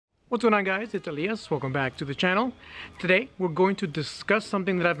What's going on, guys? It's Elias. Welcome back to the channel. Today we're going to discuss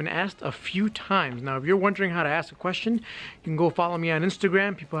something that I've been asked a few times. Now if you're wondering how to ask a question, you can go follow me on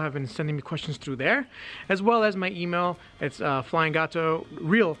Instagram. People have been sending me questions through there, as well as my email. It's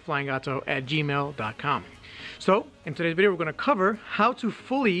realflyinggato@gmail.com. So in today's video we're going to cover how to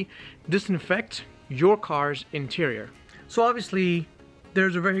fully disinfect your car's interior. So obviously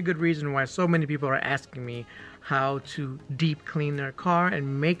there's a very good reason why so many people are asking me how to deep clean their car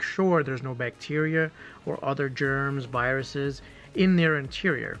and make sure there's no bacteria or other germs, viruses in their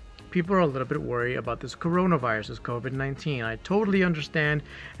interior. People are a little bit worried about this coronavirus, this COVID-19. I totally understand,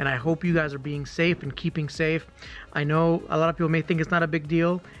 and I hope you guys are being safe and keeping safe. I know a lot of people may think it's not a big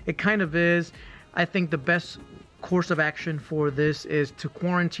deal. It kind of is. I think the best course of action for this is to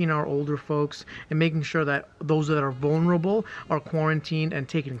quarantine our older folks and making sure that those that are vulnerable are quarantined and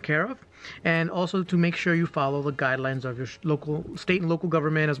taken care of, and also to make sure you follow the guidelines of your local, state and local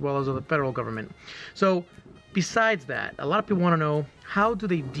government as well as of the federal government. So besides that, a lot of people want to know, how do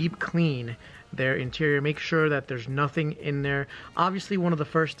they deep clean their interior, make sure that there's nothing in there? Obviously, one of the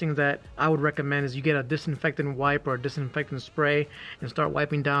first things that I would recommend is you get a disinfectant wipe or a disinfectant spray and start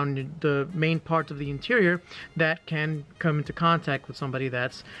wiping down the main parts of the interior that can come into contact with somebody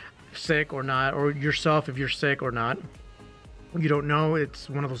that's sick or not, or yourself if you're sick or not. You don't know. It's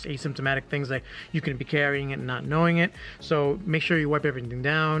one of those asymptomatic things that you can be carrying it and not knowing it. So make sure you wipe everything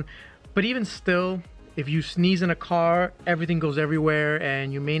down. But even still, if you sneeze in a car, everything goes everywhere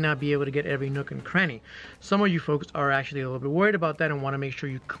and you may not be able to get every nook and cranny. Some of you folks are actually a little bit worried about that and want to make sure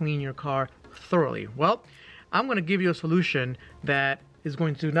you clean your car thoroughly. Well, I'm going to give you a solution that is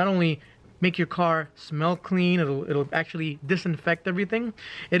going to not only make your car smell clean, it'll actually disinfect everything.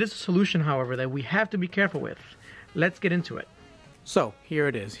 It is a solution, however, that we have to be careful with. Let's get into it. So here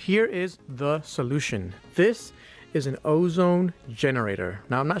it is. Here is the solution. This is an ozone generator.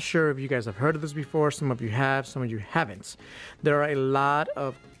 Now, I'm not sure if you guys have heard of this before. Some of you have, some of you haven't. There are a lot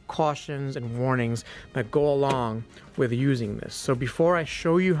of cautions and warnings that go along with using this. So before I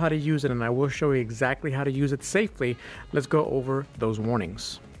show you how to use it, and I will show you exactly how to use it safely, let's go over those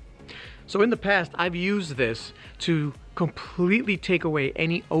warnings. So in the past, I've used this to completely take away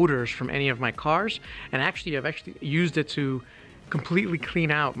any odors from any of my cars, and I've actually used it to completely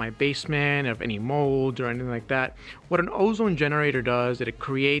clean out my basement of any mold or anything like that. What an ozone generator does is it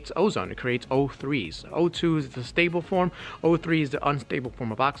creates ozone. It creates O3s. O2 is the stable form. O3 is the unstable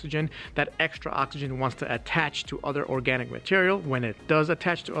form of oxygen. That extra oxygen wants to attach to other organic material. When it does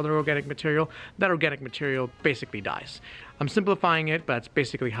attach to other organic material, that organic material basically dies. I'm simplifying it, but that's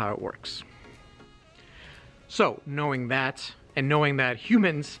basically how it works. So knowing that, and knowing that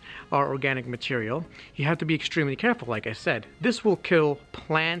humans are organic material, you have to be extremely careful. Like I said, this will kill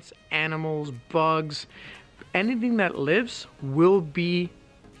plants, animals, bugs. Anything that lives will be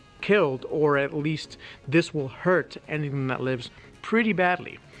killed, or at least this will hurt anything that lives pretty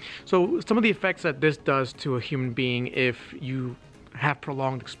badly. So some of the effects that this does to a human being if you have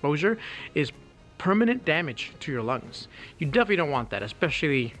prolonged exposure is permanent damage to your lungs. You definitely don't want that,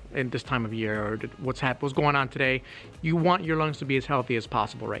 especially in this time of year or what's going on today. You want your lungs to be as healthy as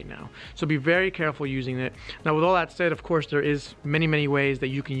possible right now. So be very careful using it. Now, with all that said, of course, there is many ways that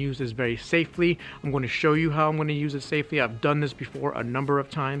you can use this very safely. I'm going to show you how I'm going to use it safely. I've done this before a number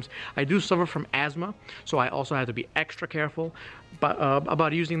of times. I do suffer from asthma, so I also have to be extra careful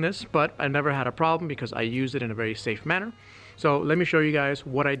about using this, but I never had a problem because I use it in a very safe manner. So let me show you guys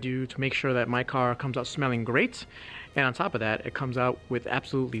what I do to make sure that my car comes out smelling great. And on top of that, it comes out with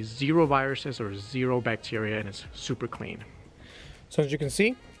absolutely zero viruses or zero bacteria, and it's super clean. So as you can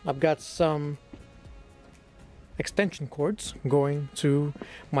see, I've got some extension cords going to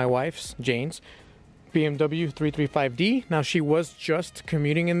my wife's, Jane's, BMW 335D. Now, she was just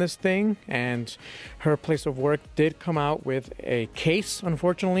commuting in this thing, and her place of work did come out with a case,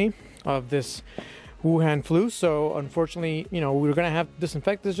 unfortunately, of this Wuhan Flu. So unfortunately, you know, we're gonna have to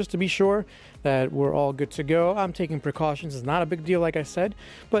disinfect this just to be sure that we're all good to go. I'm taking precautions. It's not a big deal, like I said,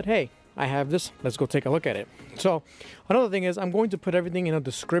 but hey, I have this. Let's go take a look at it. So another thing is, I'm going to put everything in a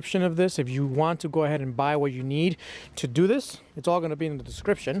description of this. If you want to go ahead and buy what you need to do this, it's all going to be in the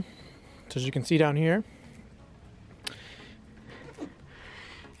description. So as you can see down here,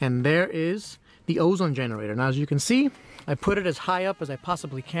 and there is the ozone generator. Now, as you can see, I put it as high up as I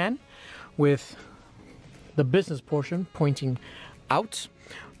possibly can with the business portion pointing out,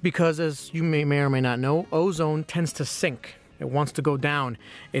 because as you may or may not know, ozone tends to sink. It wants to go down.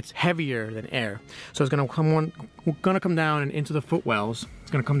 It's heavier than air. So it's gonna come down and into the footwells.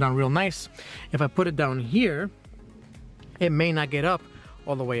 It's gonna come down real nice. If I put it down here, it may not get up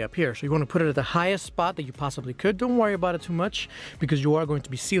all the way up here. So you want to put it at the highest spot that you possibly could. Don't worry about it too much because you are going to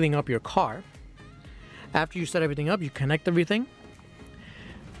be sealing up your car. After you set everything up, you connect everything.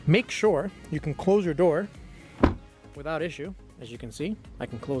 Make sure you can close your door without issue. As you can see, I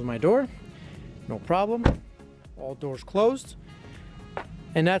can close my door, no problem. All doors closed.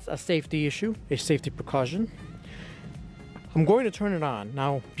 And that's a safety issue, a safety precaution. I'm going to turn it on.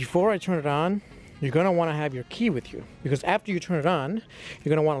 Now, before I turn it on, you're gonna wanna have your key with you because after you turn it on, you're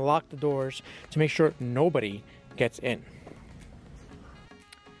gonna wanna lock the doors to make sure nobody gets in.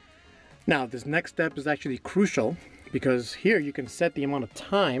 Now, this next step is actually crucial because here you can set the amount of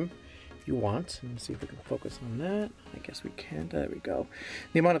time you want. Let me see if we can focus on that. I guess we can. There we go.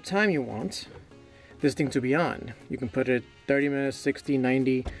 The amount of time you want this thing to be on. You can put it 30 minutes, 60,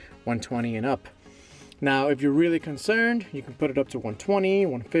 90, 120 and up. Now, if you're really concerned, you can put it up to 120,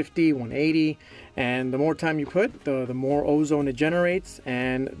 150, 180, and the more time you put, the more ozone it generates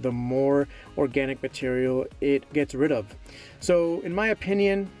and the more organic material it gets rid of. So, in my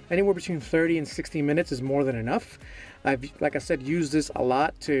opinion, anywhere between 30 and 60 minutes is more than enough. I've, like I said, used this a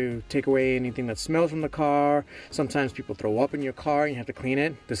lot to take away anything that smells from the car. Sometimes people throw up in your car and you have to clean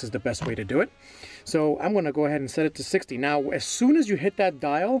it. This is the best way to do it. So I'm gonna go ahead and set it to 60. Now, as soon as you hit that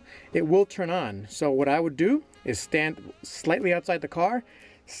dial, it will turn on. So what I would do is stand slightly outside the car,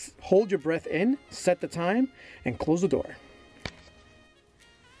 hold your breath in, set the time, and close the door.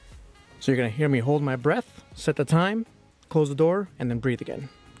 So you're gonna hear me hold my breath, set the time, close the door, and then breathe again.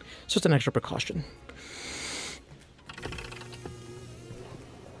 It's just an extra precaution.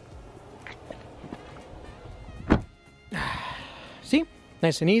 See,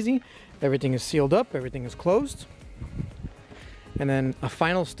 nice and easy. Everything is sealed up, everything is closed. And then a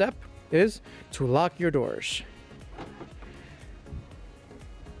final step is to lock your doors.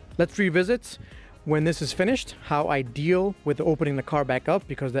 Let's revisit when this is finished, how I deal with opening the car back up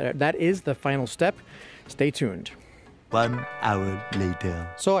because that is the final step. Stay tuned. 1 hour later.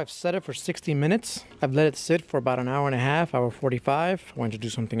 So I've set it for 60 minutes. I've let it sit for about an hour and a half, hour 45. I wanted to do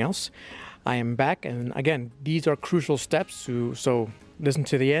something else. I am back, and again, these are crucial steps, so listen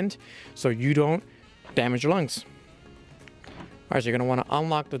to the end so you don't damage your lungs. All right, so you're gonna wanna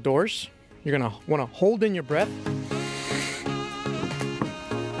unlock the doors. You're gonna wanna hold in your breath.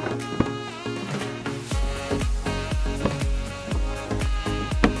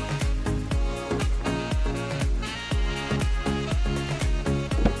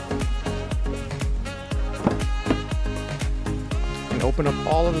 And open up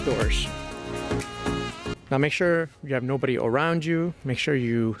all of the doors. Now make sure you have nobody around you. Make sure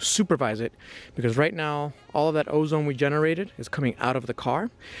you supervise it because right now all of that ozone we generated is coming out of the car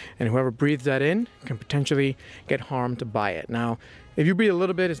and whoever breathes that in can potentially get harmed by it. Now, if you breathe a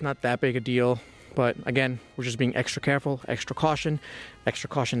little bit, it's not that big a deal, but again, we're just being extra careful, extra caution. Extra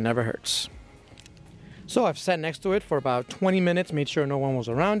caution never hurts. So I've sat next to it for about 20 minutes, made sure no one was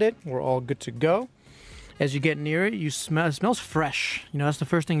around it. We're all good to go. As you get near it, it smells fresh. You know, that's the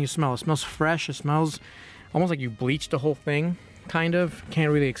first thing you smell. It smells fresh. It smells almost like you bleached the whole thing, kind of.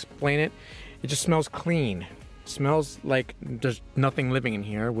 Can't really explain it. It just smells clean. It smells like there's nothing living in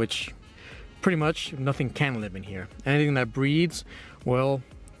here, which pretty much nothing can live in here. Anything that breathes, well,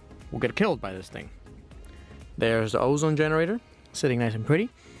 will get killed by this thing. There's the ozone generator, sitting nice and pretty.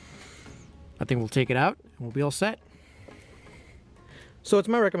 I think we'll take it out and we'll be all set. So it's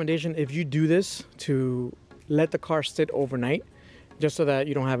my recommendation, if you do this, to let the car sit overnight, just so that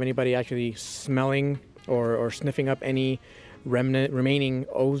you don't have anybody actually smelling or sniffing up any remaining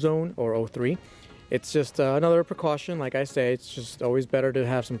ozone or O3. It's just another precaution. Like I say, it's just always better to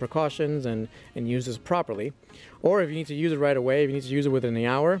have some precautions and use this properly. Or if you need to use it right away, if you need to use it within the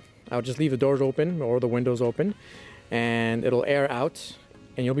hour, I'll just leave the doors open or the windows open and it'll air out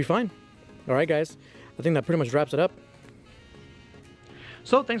and you'll be fine. All right, guys, I think that pretty much wraps it up.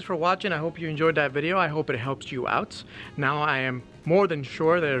 So thanks for watching. I hope you enjoyed that video. I hope it helps you out. Now I am more than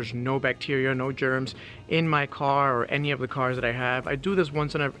sure there's no bacteria, no germs in my car or any of the cars that I have. I do this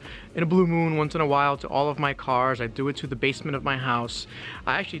once in a blue moon, once in a while, to all of my cars. I do it to the basement of my house.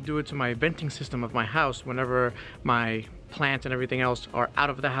 I actually do it to my venting system of my house whenever my plants and everything else are out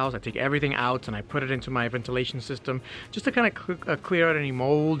of the house. I take everything out and I put it into my ventilation system just to kind of clear out any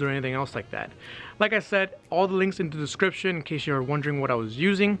mold or anything else like that. Like I said, all the links in the description in case you're wondering what I was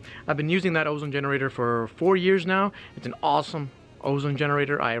using. I've been using that ozone generator for 4 years now. It's an awesome ozone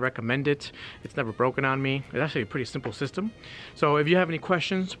generator. I recommend it. It's never broken on me. It's actually a pretty simple system. So if you have any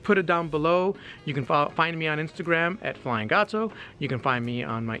questions, put it down below. You can find me on Instagram at Flying Gato. You can find me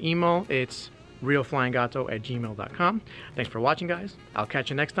on my email. It's realflyinggato@gmail.com. Thanks for watching, guys. I'll catch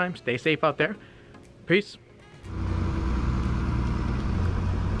you next time. Stay safe out there. Peace.